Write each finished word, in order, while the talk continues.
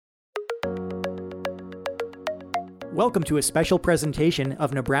Welcome to a special presentation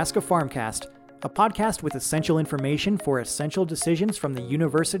of Nebraska Farmcast, a podcast with essential information for essential decisions from the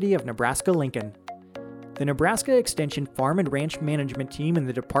University of Nebraska-Lincoln. The Nebraska Extension Farm and Ranch Management Team in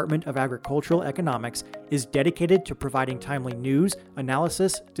the Department of Agricultural Economics is dedicated to providing timely news,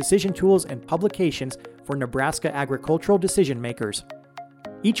 analysis, decision tools, and publications for Nebraska agricultural decision makers.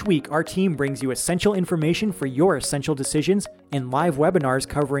 Each week, our team brings you essential information for your essential decisions in live webinars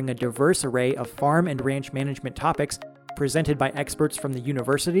covering a diverse array of farm and ranch management topics presented by experts from the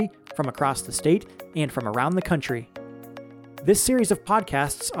university, from across the state, and from around the country. This series of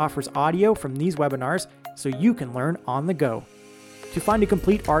podcasts offers audio from these webinars so you can learn on the go. To find a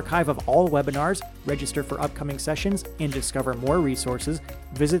complete archive of all webinars, register for upcoming sessions, and discover more resources,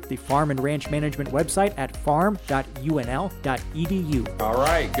 visit the Farm and Ranch Management website at farm.unl.edu. All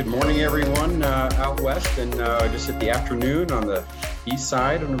right, good morning everyone out west and just at the afternoon on the east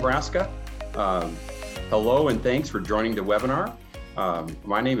side of Nebraska. Hello and thanks for joining the webinar.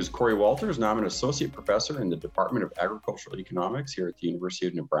 My name is Corey Walters and I'm an associate professor in the Department of Agricultural Economics here at the University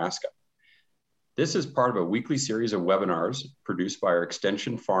of Nebraska. This is part of a weekly series of webinars produced by our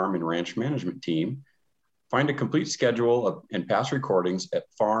Extension Farm and Ranch Management team. Find a complete schedule and past recordings at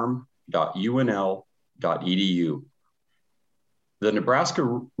farm.unl.edu. The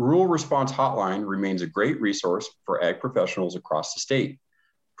Nebraska Rural Response Hotline remains a great resource for ag professionals across the state,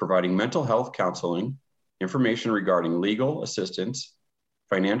 providing mental health counseling, information regarding legal assistance,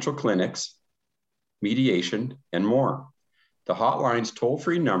 financial clinics, mediation, and more. The hotline's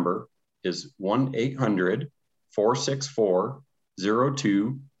toll-free number is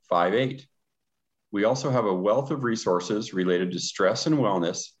 1-800-464-0258. We also have a wealth of resources related to stress and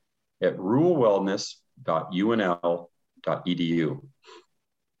wellness at ruralwellness.unl.edu.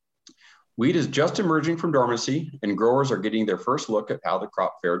 Wheat is just emerging from dormancy and growers are getting their first look at how the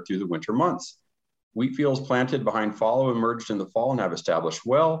crop fared through the winter months. Wheat fields planted behind fallow emerged in the fall and have established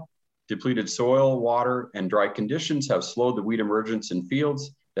well. Depleted soil, water, and dry conditions have slowed the wheat emergence in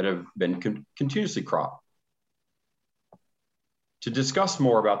fields that have been continuously cropped. To discuss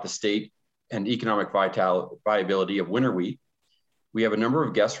more about the state and economic viability of winter wheat, we have a number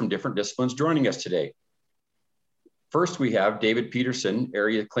of guests from different disciplines joining us today. First, we have David Peterson,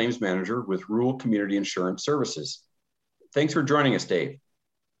 Area Claims Manager with Rural Community Insurance Services. Thanks for joining us, Dave.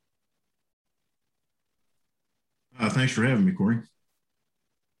 Thanks for having me, Corey.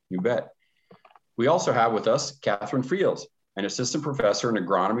 You bet. We also have with us Catherine Fields, an assistant professor in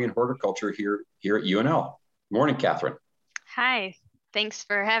agronomy and horticulture here at UNL. Morning, Catherine. Hi, thanks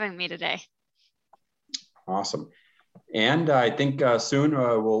for having me today. Awesome. And I think soon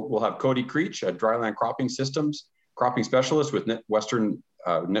we'll have Cody Creech, a dryland cropping specialist with Western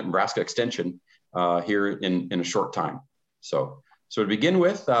Nebraska Extension here in a short time. So to begin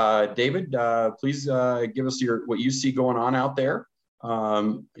with, David, please give us what you see going on out there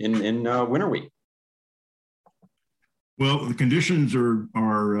in winter wheat. Well, the conditions are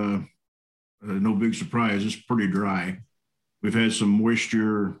no big surprise. It's pretty dry. We've had some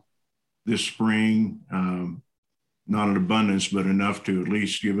moisture this spring, not in abundance, but enough to at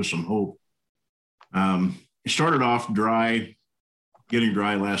least give us some hope. It started off dry, getting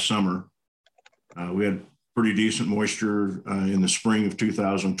dry last summer. We had pretty decent moisture in the spring of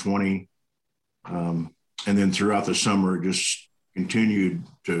 2020. And then throughout the summer, it just continued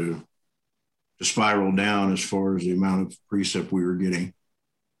to spiral down as far as the amount of precip we were getting.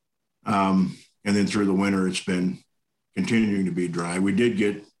 And then through the winter, it's been continuing to be dry. We did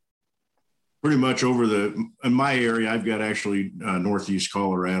get pretty much in my area, I've got actually northeast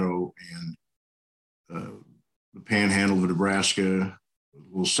Colorado and the panhandle of Nebraska, a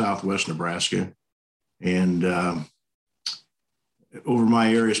little southwest Nebraska. And over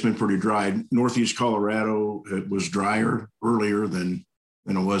my area, it's been pretty dry. Northeast Colorado, it was drier earlier than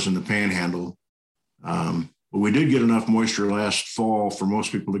it was in the panhandle. But we did get enough moisture last fall for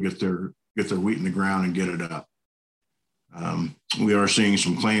most people to get their wheat in the ground and get it up. We are seeing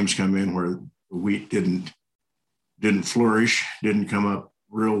some claims come in where the wheat didn't flourish, didn't come up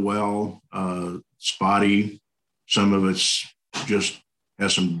real well, spotty. Some of it's just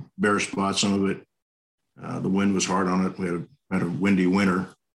has some bare spots. Some of it, the wind was hard on it. We had a windy winter.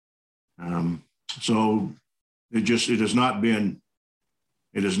 So it has not been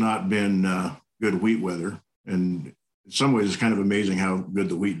good wheat weather. And in some ways, it's kind of amazing how good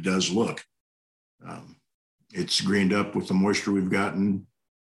the wheat does look. It's greened up with the moisture we've gotten.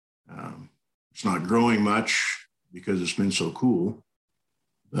 It's not growing much because it's been so cool.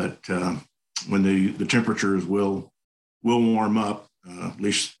 But when the temperatures will warm up, at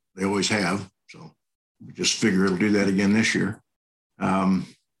least they always have. So we just figure it'll do that again this year.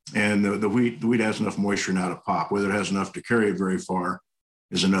 And the wheat has enough moisture now to pop. Whether it has enough to carry it very far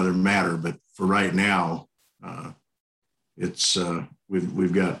is another matter. But for right now, it's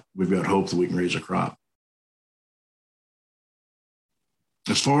we've got hope that we can raise a crop.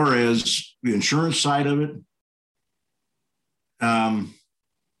 As far as the insurance side of it, I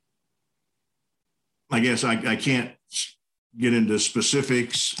guess I can't get into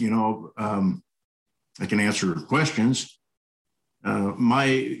specifics. I can answer questions.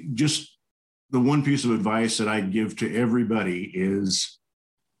 Just the one piece of advice that I give to everybody is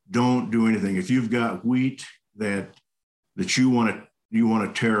don't do anything. If you've got wheat that you want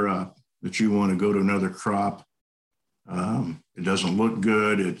to tear up, that you want to go to another crop, it doesn't look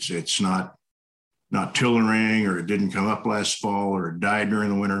good. It's not tillering, or it didn't come up last fall, or it died during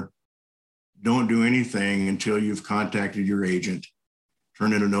the winter. Don't do anything until you've contacted your agent,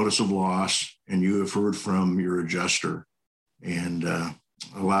 turned in a notice of loss, and you have heard from your adjuster, and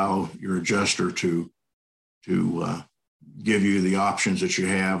allow your adjuster to give you the options that you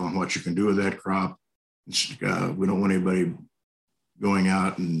have on what you can do with that crop. We don't want anybody going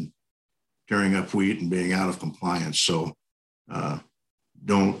out and tearing up wheat and being out of compliance. So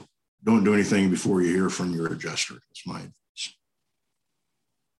don't do anything before you hear from your adjuster. That's my advice.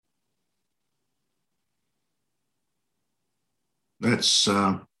 That's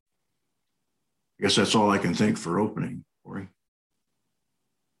I guess that's all I can think for opening, Corey.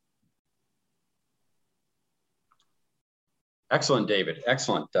 Excellent, David.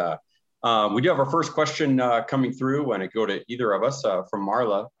 Excellent. We do have our first question coming through, and it go to either of us from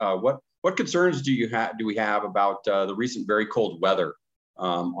Marla. What concerns do we have about the recent very cold weather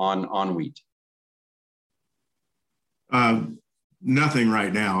on wheat? Nothing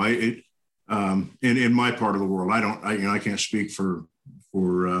right now. In my part of the world, I can't speak for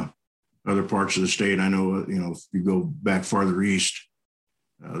other parts of the state. I know, if you go back farther east,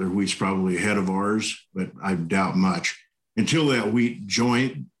 their wheat's probably ahead of ours, but I doubt much. Until that wheat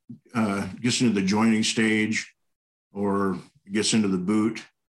gets into the joining stage or gets into the boot,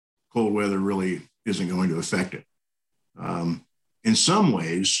 cold weather really isn't going to affect it. In some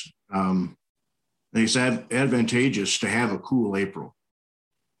ways, it's advantageous to have a cool April.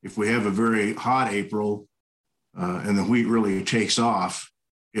 If we have a very hot April and the wheat really takes off,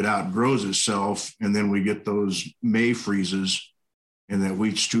 it outgrows itself, and then we get those May freezes, and that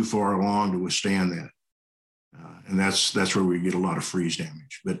wheat's too far along to withstand that. And that's where we get a lot of freeze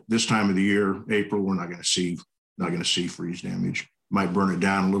damage. But this time of the year, April, we're not going to see freeze damage. Might burn it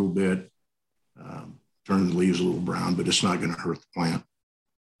down a little bit, turn the leaves a little brown, but it's not going to hurt the plant.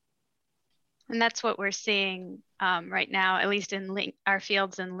 And that's what we're seeing right now, at least in our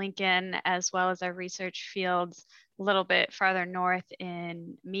fields in Lincoln, as well as our research fields a little bit farther north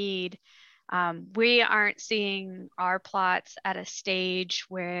in Meade. We aren't seeing our plots at a stage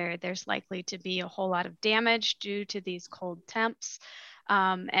where there's likely to be a whole lot of damage due to these cold temps.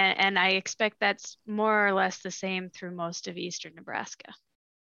 And I expect that's more or less the same through most of eastern Nebraska.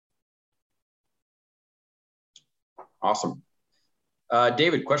 Awesome.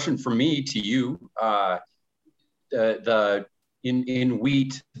 David, question from me to you. In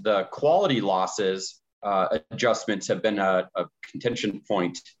wheat, the quality losses adjustments have been a contention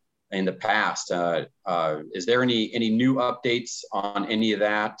point in the past. Is there any new updates on any of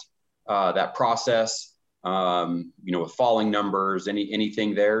that process? With falling numbers,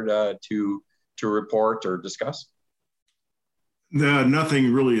 anything there to report or discuss?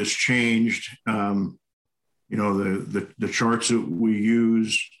 Nothing really has changed. The charts that we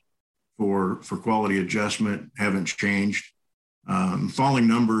use for quality adjustment haven't changed. Falling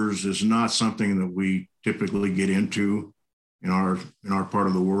numbers is not something that we typically get into in our part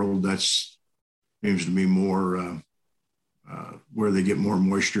of the world. That seems to be more where they get more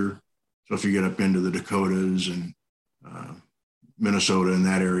moisture. So if you get up into the Dakotas and Minnesota in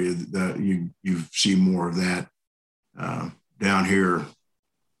that area, that you see more of that. Down here,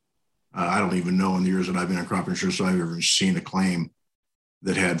 I don't even know in the years that I've been in crop insurance, so I've ever seen a claim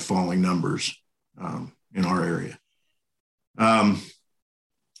that had falling numbers in our area.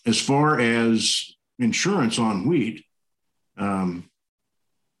 As far as insurance on wheat, of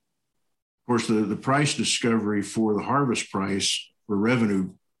course, the price discovery for the harvest price for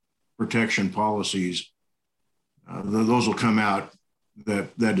revenue protection policies, those will come out.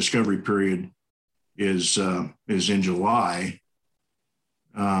 That discovery period is in July,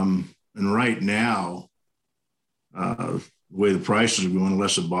 and right now, the way the prices are going,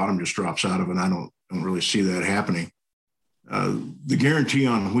 unless the bottom just drops out of it, I don't really see that happening. The guarantee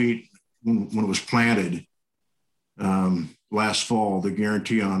on wheat, when it was planted last fall, the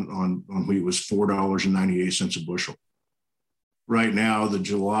guarantee on wheat was $4.98 a bushel. right now, the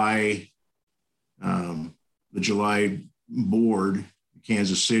July board,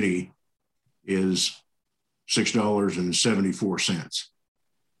 Kansas City, is $6.74.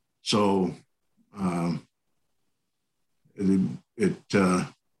 So I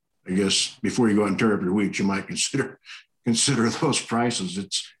guess before you go out and tear up your wheat, you might consider those prices.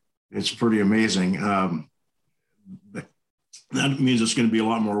 It's pretty amazing. That means it's going to be a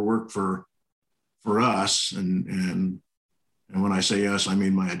lot more work for us, and when I say us, I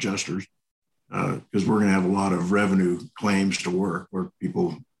mean my adjusters, because we're going to have a lot of revenue claims to work where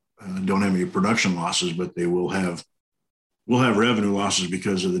people don't have any production losses, but they will have revenue losses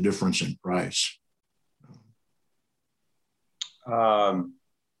because of the difference in price. You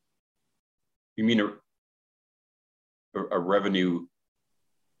mean a revenue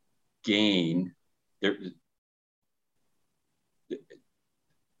gain?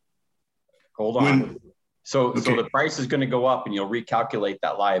 Hold on. So the price is going to go up, and you'll recalculate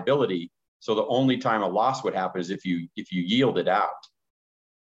that liability. So the only time a loss would happen is if you yield it out.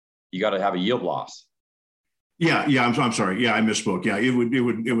 You got to have a yield loss. Yeah. I'm sorry. Yeah, I misspoke. Yeah, it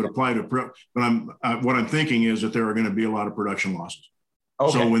would apply to. But what I'm thinking is that there are going to be a lot of production losses.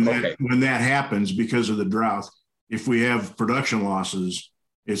 Okay. So when that happens because of the drought, if we have production losses,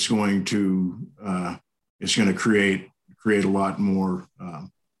 it's going to create a lot more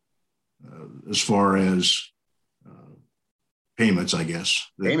as far as payments, I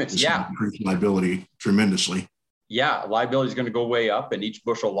guess. Payments, yeah. Increase liability tremendously. Yeah, liability is going to go way up, and each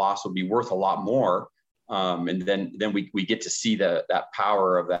bushel loss will be worth a lot more. And then we get to see that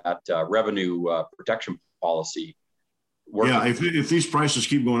power of that revenue protection policy. Yeah, if these prices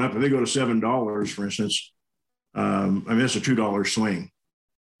keep going up, if they go to $7, for instance, I mean, that's a $2 swing.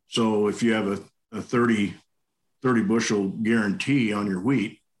 So if you have a 30 bushel guarantee on your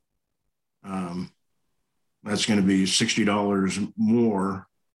wheat, that's going to be $60 more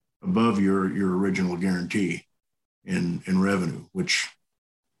above your original guarantee in revenue, which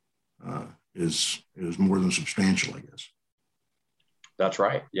is more than substantial, I guess. That's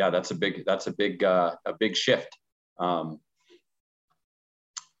right. Yeah, that's a big shift. I'm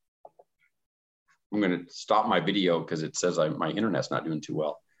going to stop my video because it says my internet's not doing too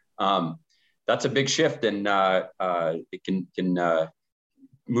well. That's a big shift, and it can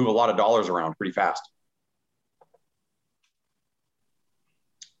move a lot of dollars around pretty fast.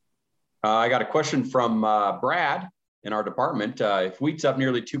 I got a question from Brad in our department. If wheat's up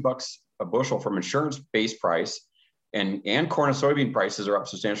nearly $2 a bushel from insurance-based price, and corn and soybean prices are up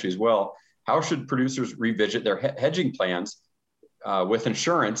substantially as well, how should producers revisit their hedging plans with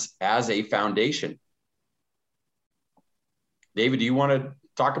insurance as a foundation? David, do you want to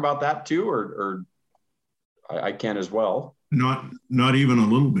talk about that too, or I can as well? Not even a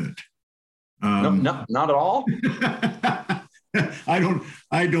little bit. No, not at all.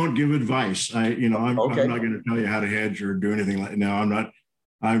 I don't give advice. I'm okay. I'm not going to tell you how to hedge or do anything like. No,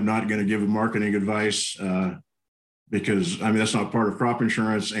 I'm not going to give marketing advice because I mean that's not part of crop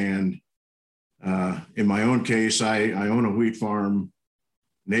insurance. And in my own case, I own a wheat farm.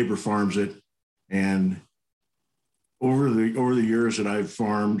 Neighbor farms it, and over the years that I've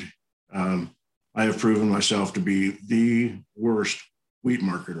farmed, I have proven myself to be the worst wheat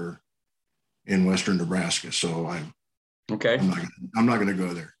marketer in Western Nebraska. So I'm not going to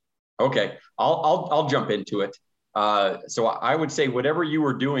go there. Okay, I'll jump into it. So I would say whatever you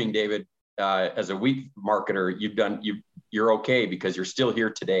were doing, David, as a wheat marketer, you're okay because you're still here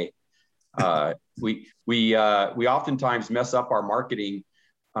today. We oftentimes mess up our marketing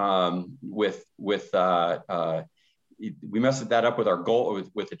with we mess that up with our goal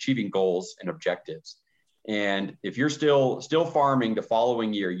with achieving goals and objectives. And if you're still farming the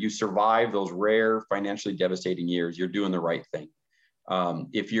following year, you survive those rare financially devastating years, you're doing the right thing.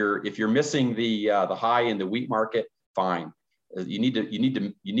 If you're missing the high in the wheat market, fine. You need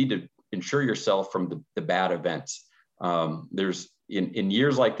to insure yourself from the bad events. There's in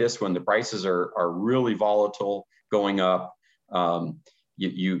years like this when the prices are really volatile, going up,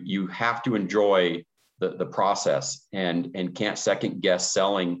 you have to enjoy the process and can't second guess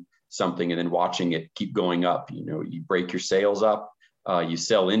selling something and then watching it keep going up. You break your sales up, you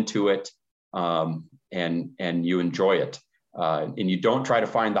sell into it, and you enjoy it. And you don't try to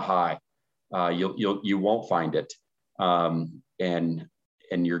find the high. You won't find it. And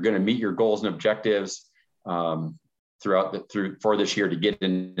you're going to meet your goals and objectives for this year to get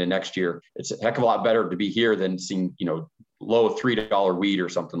into next year. It's a heck of a lot better to be here than seeing, low $3 wheat or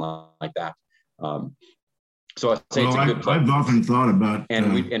something like that. So I'd say it's a good place. I've often thought about,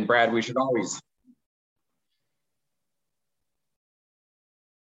 and Brad, we should always.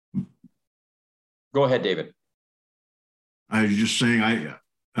 Go ahead, David. I was just saying, I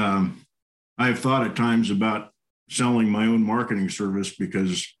have thought at times about selling my own marketing service,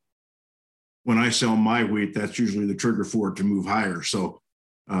 because when I sell my wheat, that's usually the trigger for it to move higher. So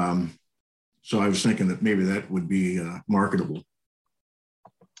I was thinking that maybe that would be marketable.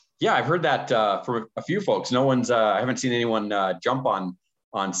 Yeah, I've heard that from a few folks. No one's, I haven't seen anyone jump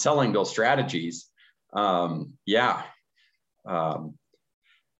on selling those strategies. Yeah.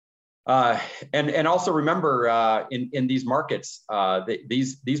 And also remember, in these markets,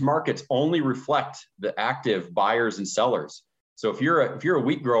 these markets only reflect the active buyers and sellers. So if you're a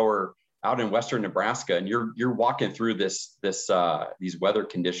wheat grower out in Western Nebraska and you're walking through these weather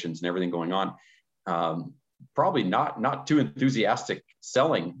conditions and everything going on, probably not too enthusiastic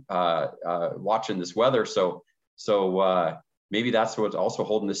selling, watching this weather. So maybe that's what's also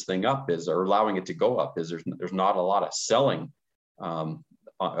holding this thing up, or allowing it to go up, is there's not a lot of selling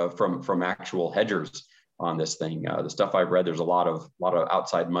from actual hedgers on this thing. The stuff I've read, there's a lot of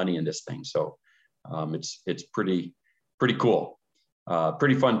outside money in this thing. So it's pretty cool.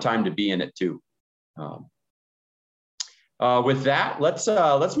 Pretty fun time to be in it too. With that, let's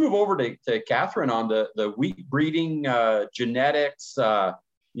move over to Catherine on the wheat breeding, genetics,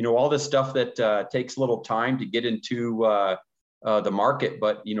 all this stuff that takes a little time to get into the market,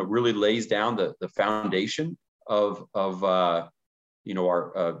 but really lays down the foundation of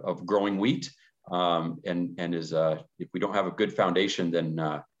growing wheat, and is if we don't have a good foundation,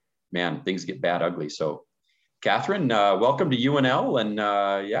 then man, things get bad ugly. So Catherine, welcome to UNL, and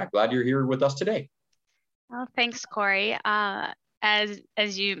yeah, glad you're here with us today. Well, thanks, Corey. As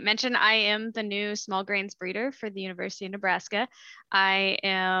you mentioned, I am the new small grains breeder for the University of Nebraska. I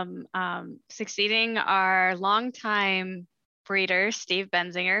am succeeding our longtime breeder, Steve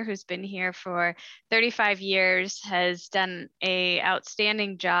Benzinger, who's been here for 35 years, has done an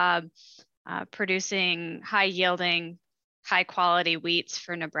outstanding job producing high yielding, high quality wheats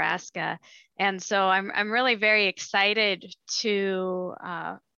for Nebraska. And so I'm really very excited to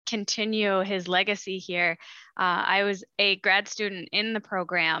continue his legacy here. I was a grad student in the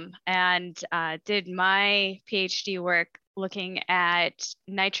program and did my PhD work looking at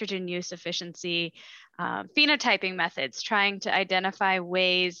nitrogen use efficiency, phenotyping methods, trying to identify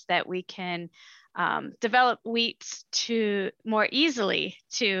ways that we can develop wheats to more easily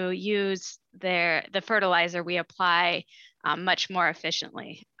to use the fertilizer we apply much more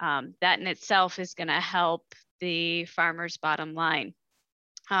efficiently. That in itself is going to help the farmer's bottom line.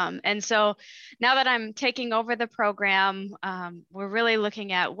 And so now that I'm taking over the program, we're really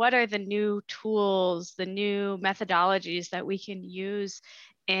looking at what are the new tools, the new methodologies that we can use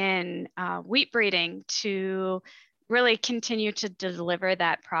in wheat breeding to really continue to deliver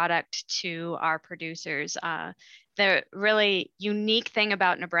that product to our producers. The really unique thing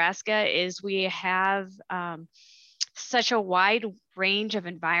about Nebraska is we have such a wide range of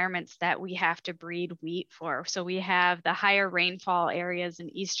environments that we have to breed wheat for. So we have the higher rainfall areas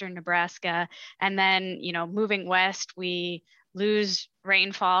in eastern Nebraska, and then moving west, we lose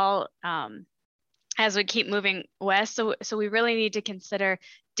rainfall as we keep moving west. So we really need to consider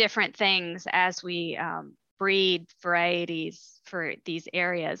different things as we breed varieties for these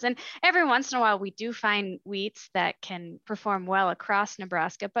areas. And every once in a while, we do find wheats that can perform well across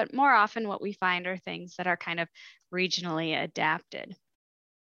Nebraska, but more often what we find are things that are kind of regionally adapted.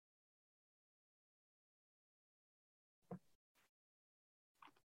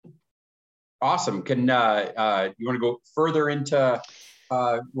 Awesome. Can you want to go further into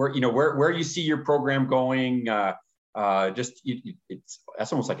where you see your program going? That's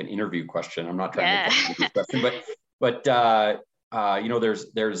almost like an interview question. I'm not trying to make a question, but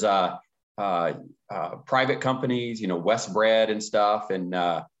there's private companies, Westbred and stuff, and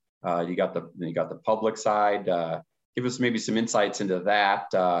you got the public side. Give us maybe some insights into that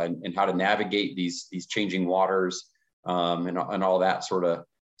and how to navigate these changing waters and all that sort of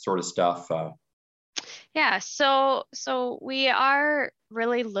stuff. Yeah, so we are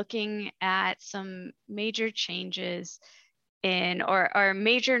really looking at some major changes in or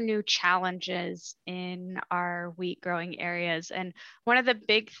major new challenges in our wheat growing areas. And one of the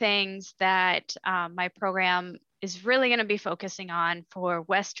big things that my program is really going to be focusing on for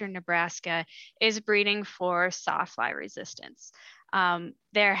Western Nebraska is breeding for sawfly resistance.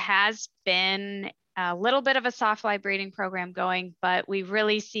 There has been a little bit of a sawfly breeding program going, but we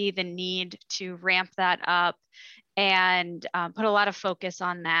really see the need to ramp that up and put a lot of focus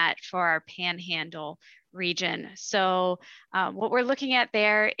on that for our Panhandle region. So what we're looking at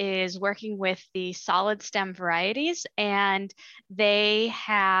there is working with the solid stem varieties, and they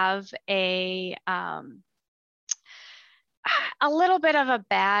have a little bit of a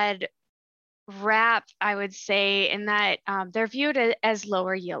bad wrap, I would say, in that they're viewed as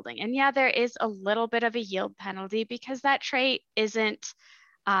lower yielding. And yeah, there is a little bit of a yield penalty because that trait isn't,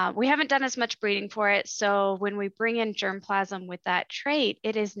 we haven't done as much breeding for it. So when we bring in germplasm with that trait,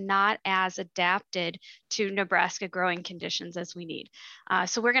 it is not as adapted to Nebraska growing conditions as we need.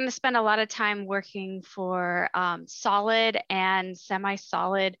 So we're going to spend a lot of time working for solid and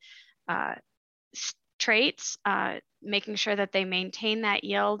semi-solid traits, making sure that they maintain that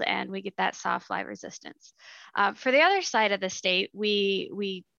yield and we get that sawfly resistance. For the other side of the state,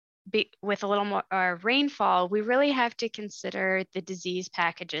 with a little more rainfall, we really have to consider the disease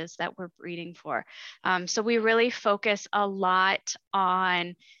packages that we're breeding for. So we really focus a lot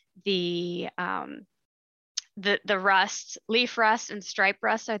on the rust, leaf rust and stripe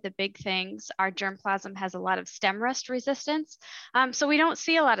rust are the big things. Our germplasm has a lot of stem rust resistance. So we don't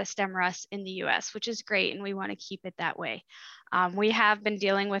see a lot of stem rust in the US, which is great, and we want to keep it that way. We have been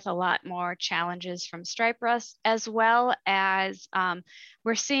dealing with a lot more challenges from stripe rust, as well as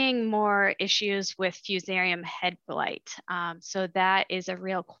we're seeing more issues with Fusarium head blight. So that is a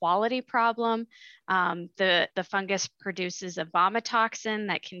real quality problem. The fungus produces a vomitoxin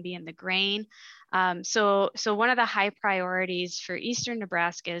that can be in the grain. So one of the high priorities for Eastern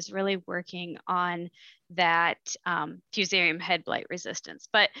Nebraska is really working on that Fusarium head blight resistance.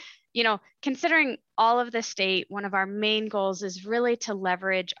 But considering all of the state, one of our main goals is really to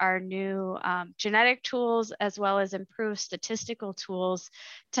leverage our new genetic tools as well as improve statistical tools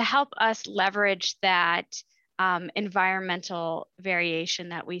to help us leverage that environmental variation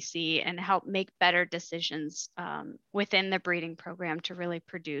that we see and help make better decisions within the breeding program to really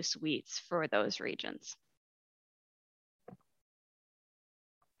produce wheats for those regions.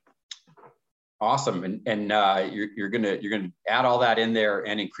 Awesome. And you're gonna add all that in there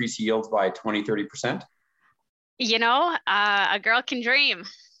and increase yields by 20-30%? A girl can dream.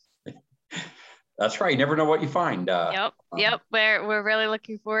 That's right. You never know what you find. Yep. We're really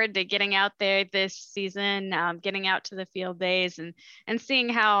looking forward to getting out there this season, getting out to the field days and seeing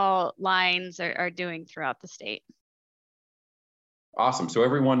how lines are doing throughout the state. Awesome. So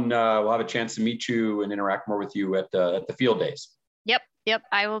everyone will have a chance to meet you and interact more with you at the field days. Yep.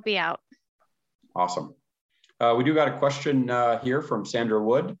 I will be out. Awesome. We do got a question here from Sandra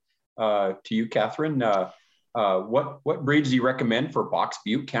Wood to you, Catherine. What breeds do you recommend for Box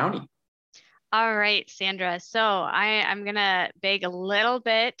Butte County? All right, Sandra. So I'm going to beg a little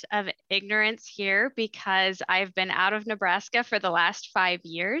bit of ignorance here because I've been out of Nebraska for the last 5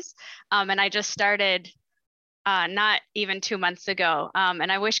 years. And I just started not even 2 months ago.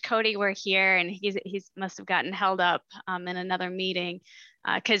 And I wish Cody were here, and he's must have gotten held up in another meeting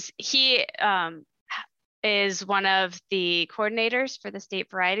because he is one of the coordinators for the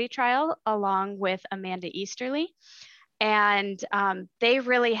state variety trial along with Amanda Easterly. And they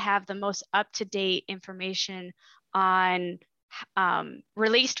really have the most up-to-date information on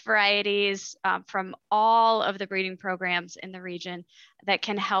released varieties from all of the breeding programs in the region that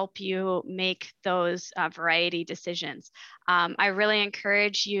can help you make those variety decisions. I really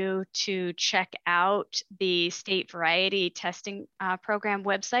encourage you to check out the state variety testing program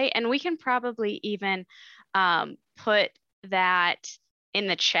website, and we can probably even put that in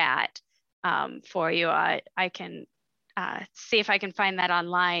the chat for you. I can see if I can find that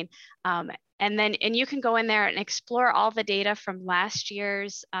online. And you can go in there and explore all the data from last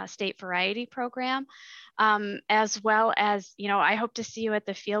year's state variety program, as well as, I hope to see you at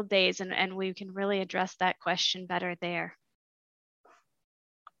the field days and we can really address that question better there.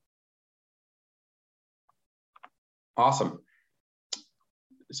 Awesome.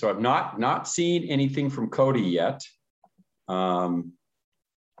 So I've not seen anything from Cody yet.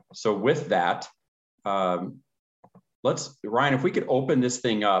 So with that, Ryan, if we could open this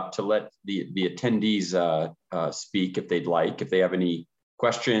thing up to let the attendees speak if they'd like, if they have any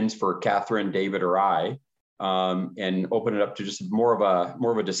questions for Catherine, David, or I, and open it up to just more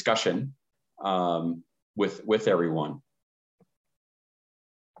of a discussion with everyone.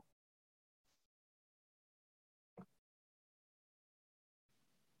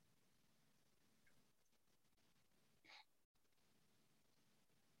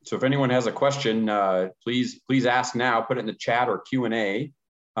 So if anyone has a question, please ask now. Put it in the chat or Q&A,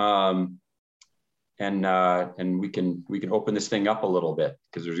 and we can open this thing up a little bit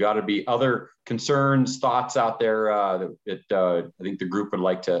because there's got to be other concerns, thoughts out there that I think the group would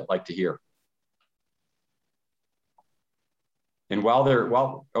like to hear. And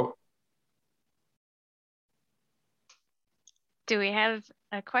do we have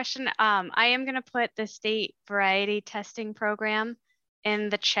a question? I am going to put the state variety testing program in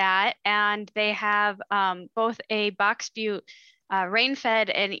the chat, and they have both a Box Butte rain-fed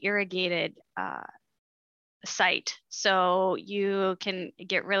and irrigated site. So you can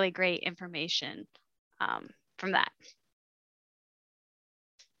get really great information from that.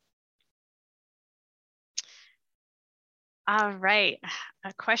 All right,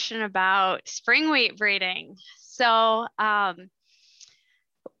 a question about spring wheat breeding. So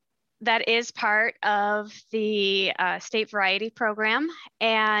that is part of the state variety program.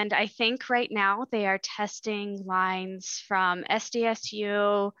 And I think right now they are testing lines from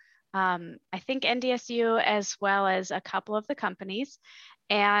SDSU, I think NDSU, as well as a couple of the companies.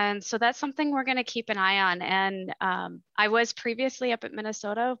 And so that's something we're going to keep an eye on. And I was previously up at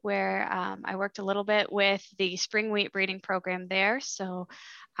Minnesota where I worked a little bit with the spring wheat breeding program there. So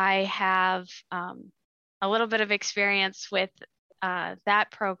I have a little bit of experience with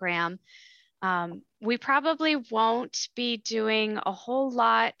that program. We probably won't be doing a whole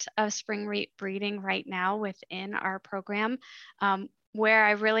lot of spring wheat breeding right now within our program. Where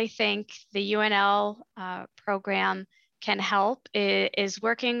I really think the UNL program can help is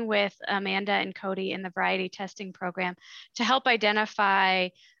working with Amanda and Cody in the variety testing program to help identify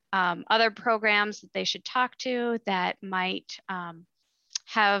other programs that they should talk to that might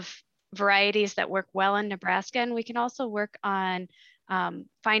have varieties that work well in Nebraska. And we can also work on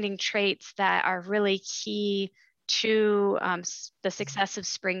finding traits that are really key to the success of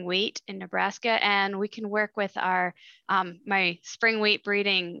spring wheat in Nebraska. And we can work with our my spring wheat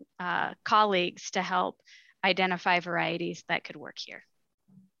breeding colleagues to help identify varieties that could work here.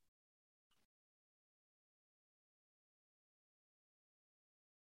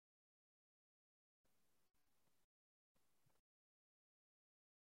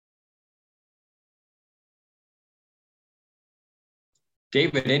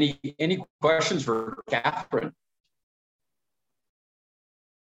 David, any questions for Catherine?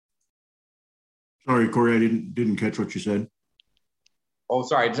 Sorry, Corey, I didn't catch what you said. Oh,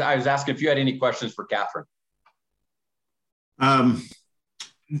 sorry. I was asking if you had any questions for Catherine.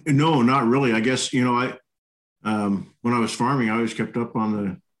 No, not really. I guess, you know, when I was farming, I always kept up on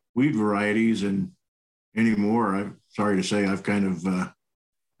the wheat varieties, and anymore, I'm sorry to say, I've kind of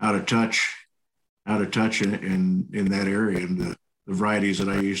out of touch in that area. And the varieties that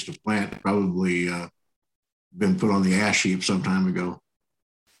I used to plant probably been put on the ash heap some time ago.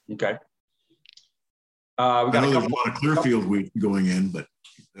 Okay. I know there's a lot of Clearfield wheat going in, but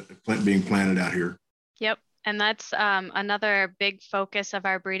being planted out here. Yep. And that's another big focus of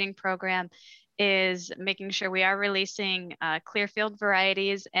our breeding program is making sure we are releasing Clearfield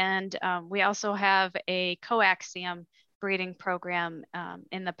varieties. And we also have a coaxium breeding program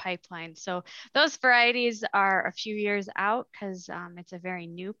in the pipeline. So those varieties are a few years out because it's a very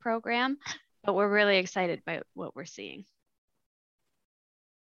new program, but we're really excited by what we're seeing.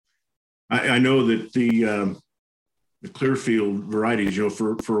 I know that the Clearfield varieties, you know,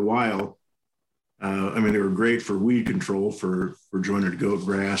 for a while, I mean, they were great for weed control for jointed goat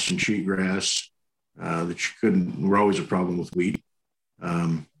grass and cheatgrass were always a problem with wheat.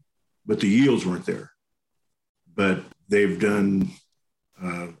 But the yields weren't there. But they've done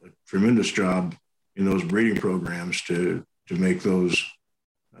a tremendous job in those breeding programs to make those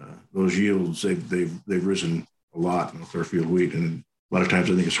yields. They've risen a lot in the Clearfield wheat, and a lot of times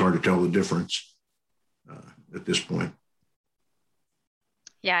I think it's hard to tell the difference at this point.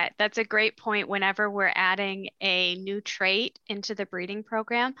 Yeah, that's a great point. Whenever we're adding a new trait into the breeding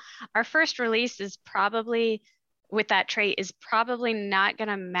program, our first release is probably with that trait is probably not going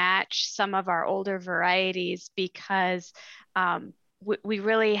to match some of our older varieties because we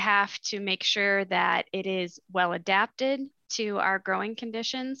really have to make sure that it is well adapted to our growing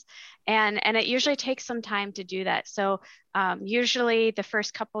conditions. And it usually takes some time to do that. So usually the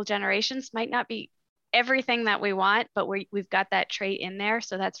first couple generations might not be everything that we want, but we've got that trait in there.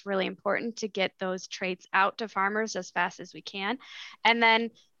 So that's really important to get those traits out to farmers as fast as we can. And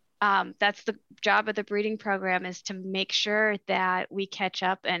then that's the job of the breeding program, is to make sure that we catch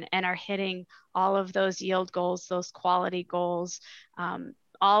up and are hitting all of those yield goals, those quality goals,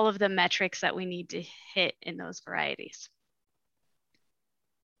 all of the metrics that we need to hit in those varieties.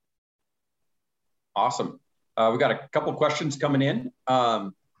 Awesome. We got a couple questions coming in.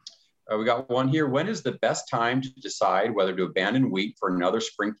 We got one here. When is the best time to decide whether to abandon wheat for another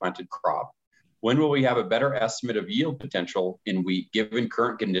spring planted crop? When will we have a better estimate of yield potential in wheat given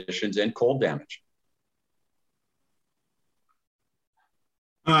current conditions and cold damage?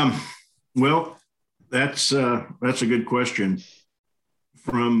 Well, that's a good question.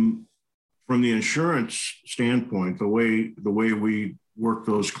 From the insurance standpoint, the way we work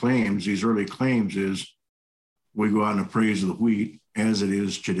those claims, these early claims, is we go out and appraise the wheat as it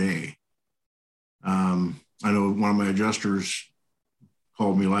is today. I know one of my adjusters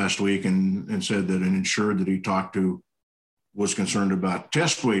called me last week and said that an insured that he talked to was concerned about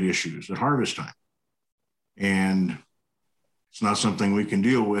test weight issues at harvest time. And it's not something we can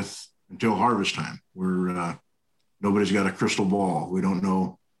deal with until harvest time. Nobody's got a crystal ball. We don't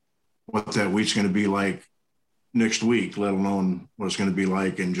know what that wheat's going to be like next week, let alone what it's going to be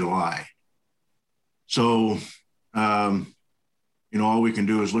like in July. So, all we can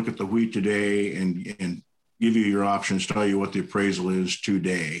do is look at the wheat today and give you your options, tell you what the appraisal is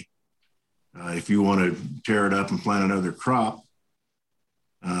today. If you want to tear it up and plant another crop,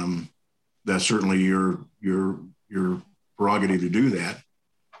 that's certainly your prerogative to do that.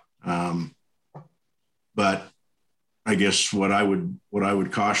 But I guess what I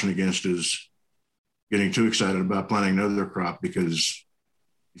would caution against is getting too excited about planting another crop, because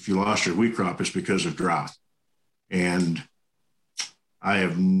if you lost your wheat crop, it's because of drought. And I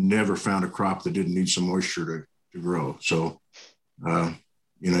have never found a crop that didn't need some moisture to grow. So,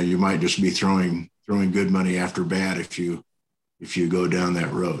 you might just be throwing good money after bad if you go down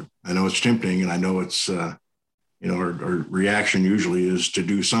that road. I know it's tempting, and I know it's, our reaction usually is to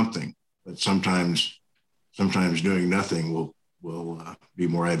do something, but sometimes doing nothing will be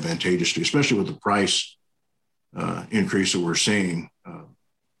more advantageous to you, especially with the price increase that we're seeing.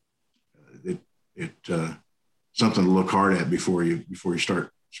 Something to look hard at before you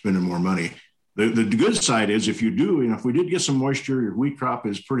start spending more money. The good side is, if you do, if we did get some moisture, your wheat crop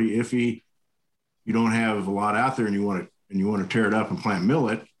is pretty iffy, you don't have a lot out there, and you want to tear it up and plant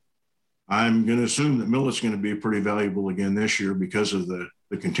millet, I'm going to assume that millet's going to be pretty valuable again this year because of the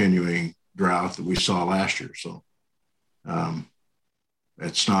continuing drought that we saw last year. So may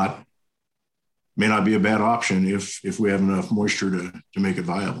not be a bad option if we have enough moisture to make it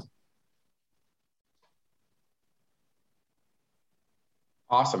viable.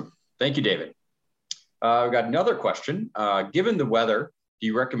 Awesome. Thank you, David. We've got another question. Given the weather, do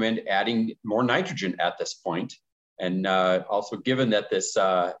you recommend adding more nitrogen at this point? And also, given that this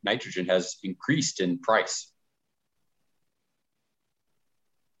nitrogen has increased in price.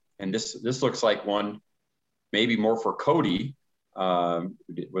 And this looks like one maybe more for Cody, who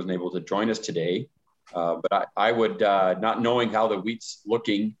wasn't able to join us today. But I would, not knowing how the wheat's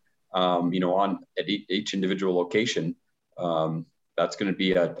looking, at each individual location, that's going to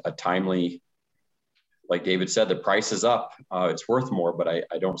be a timely, like David said, the price is up. It's worth more, but I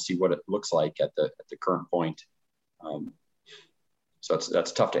don't see what it looks like at the current point. So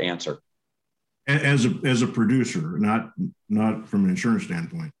that's tough to answer. As a producer, not from an insurance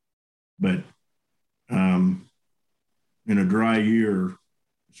standpoint, but in a dry year,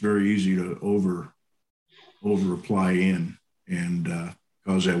 it's very easy to over apply in and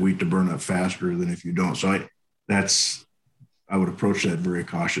cause that wheat to burn up faster than if you don't. So I would approach that very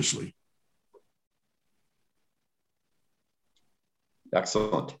cautiously.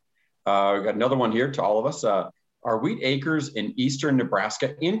 Excellent. We got another one here to all of us. Are wheat acres in eastern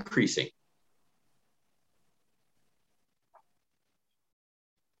Nebraska increasing?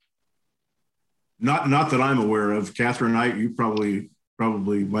 Not that I'm aware of. Catherine, you probably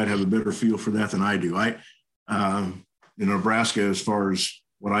might have a better feel for that than I do. In Nebraska, as far as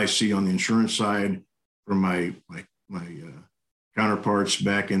what I see on the insurance side from my counterparts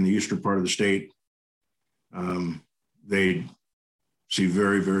back in the eastern part of the state, they see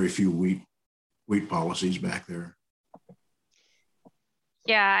very, very few wheat policies back there.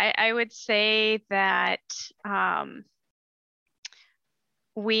 Yeah, I would say that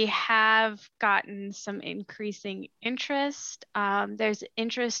we have gotten some increasing interest. There's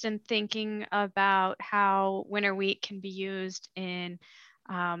interest in thinking about how winter wheat can be used in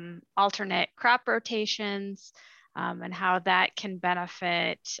alternate crop rotations, and how that can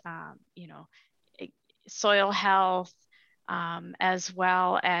benefit, soil health, as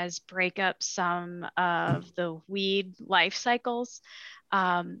well as break up some of the weed life cycles.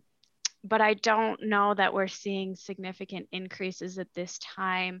 But I don't know that we're seeing significant increases at this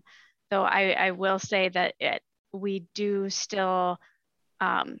time, though I will say that we do still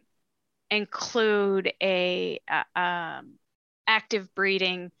include a active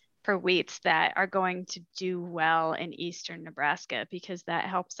breeding for wheats that are going to do well in eastern Nebraska, because that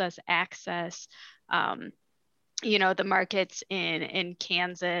helps us access the markets in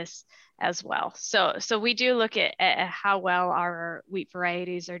Kansas as well. So we do look at how well our wheat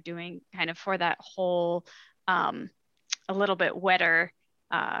varieties are doing kind of for that whole a little bit wetter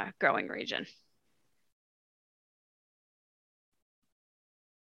growing region.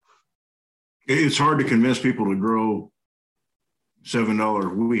 It's hard to convince people to grow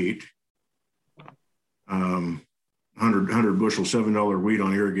 $7 wheat, 100 bushel $7 wheat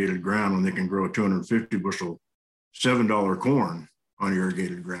on irrigated ground when they can grow a 250 bushel $7 corn on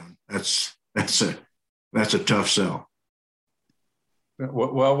irrigated ground. That's a tough sell.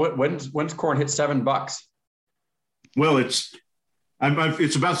 Well, when's corn hit $7? Well, it's about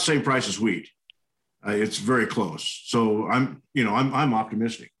the same price as wheat. It's very close. So I'm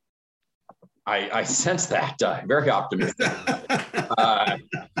optimistic. I sense that. Very optimistic.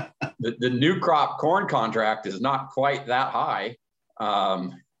 The new crop corn contract is not quite that high.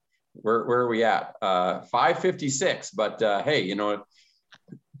 Where are we at? 556. But hey, you're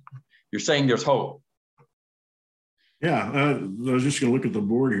saying there's hope. Yeah, I was just going to look at the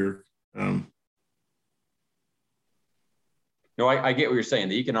board here. No, I get what you're saying.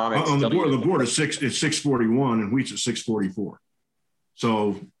 The economics on the board is 641 and wheat's at 644.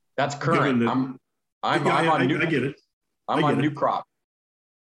 So that's current. I get it. I'm on new crop.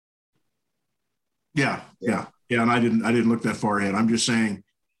 Yeah. And I didn't look that far ahead. I'm just saying,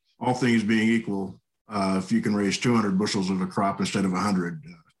 all things being equal, if you can raise 200 bushels of a crop instead of 100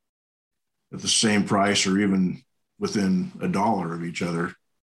 at the same price, or even within $1 of each other,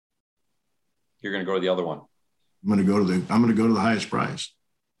 you're going to go to the other one. I'm going to go to the highest price.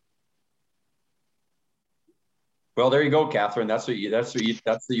 Well, there you go, Catherine. That's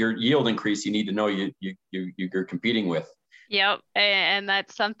your yield increase. You need to know you're competing with. Yep, and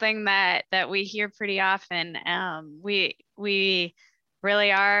that's something that we hear pretty often. We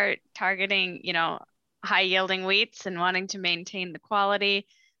really are targeting, high yielding wheats and wanting to maintain the quality,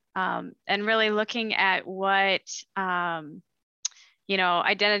 and really looking at what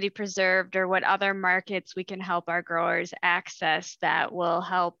identity preserved or what other markets we can help our growers access that will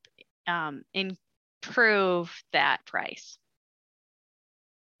help improve that price.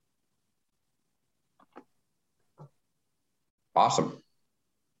 Awesome.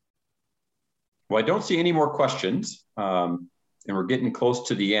 Well, I don't see any more questions, and we're getting close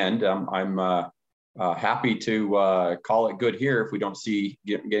to the end. I'm happy to call it good here if we don't see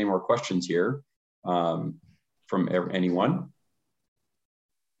getting more questions here from anyone.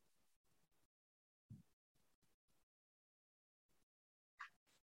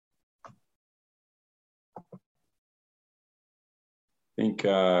 I think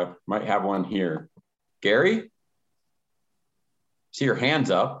might have one here. Gary? See your hands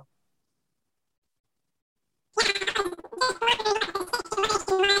up.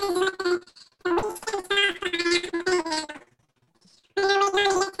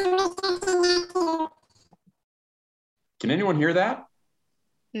 Can anyone hear that?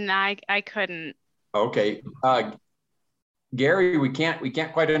 No, I couldn't. Okay. Gary, we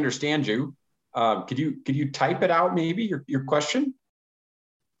can't quite understand you. Could you type it out maybe, your question?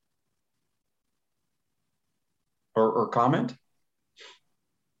 Or comment?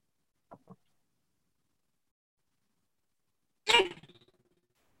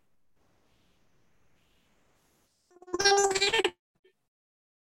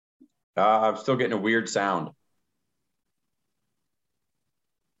 I'm still getting a weird sound.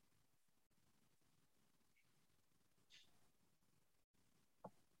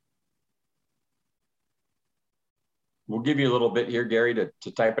 We'll give you a little bit here, Gary, to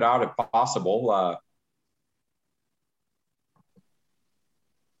type it out if possible.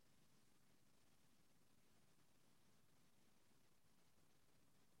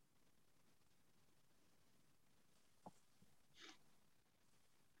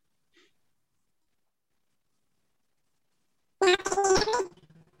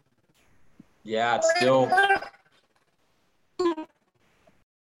 Yeah, it's still.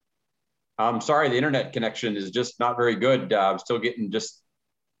 I'm sorry, the internet connection is just not very good. I'm still getting just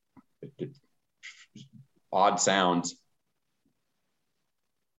odd sounds.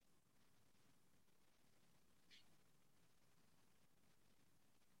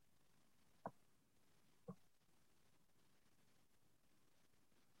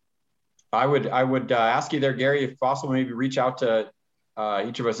 I would ask you there, Gary, if possible, maybe reach out to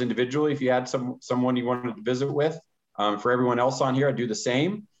each of us individually if you had someone you wanted to visit with. For everyone else on here, I'd do the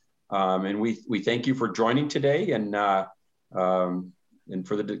same. And we thank you for joining today and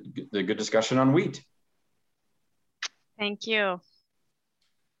for the good discussion on wheat. Thank you.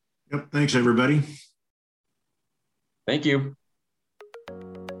 Yep. Thanks, everybody. Thank you.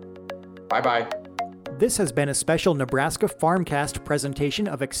 Bye-bye. This has been a special Nebraska Farmcast presentation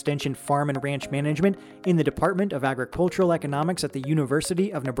of Extension Farm and Ranch Management in the Department of Agricultural Economics at the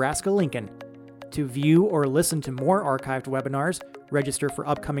University of Nebraska-Lincoln. To view or listen to more archived webinars, register for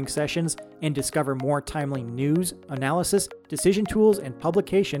upcoming sessions, and discover more timely news, analysis, decision tools, and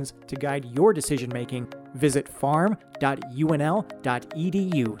publications to guide your decision-making, visit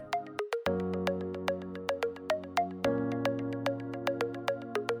farm.unl.edu.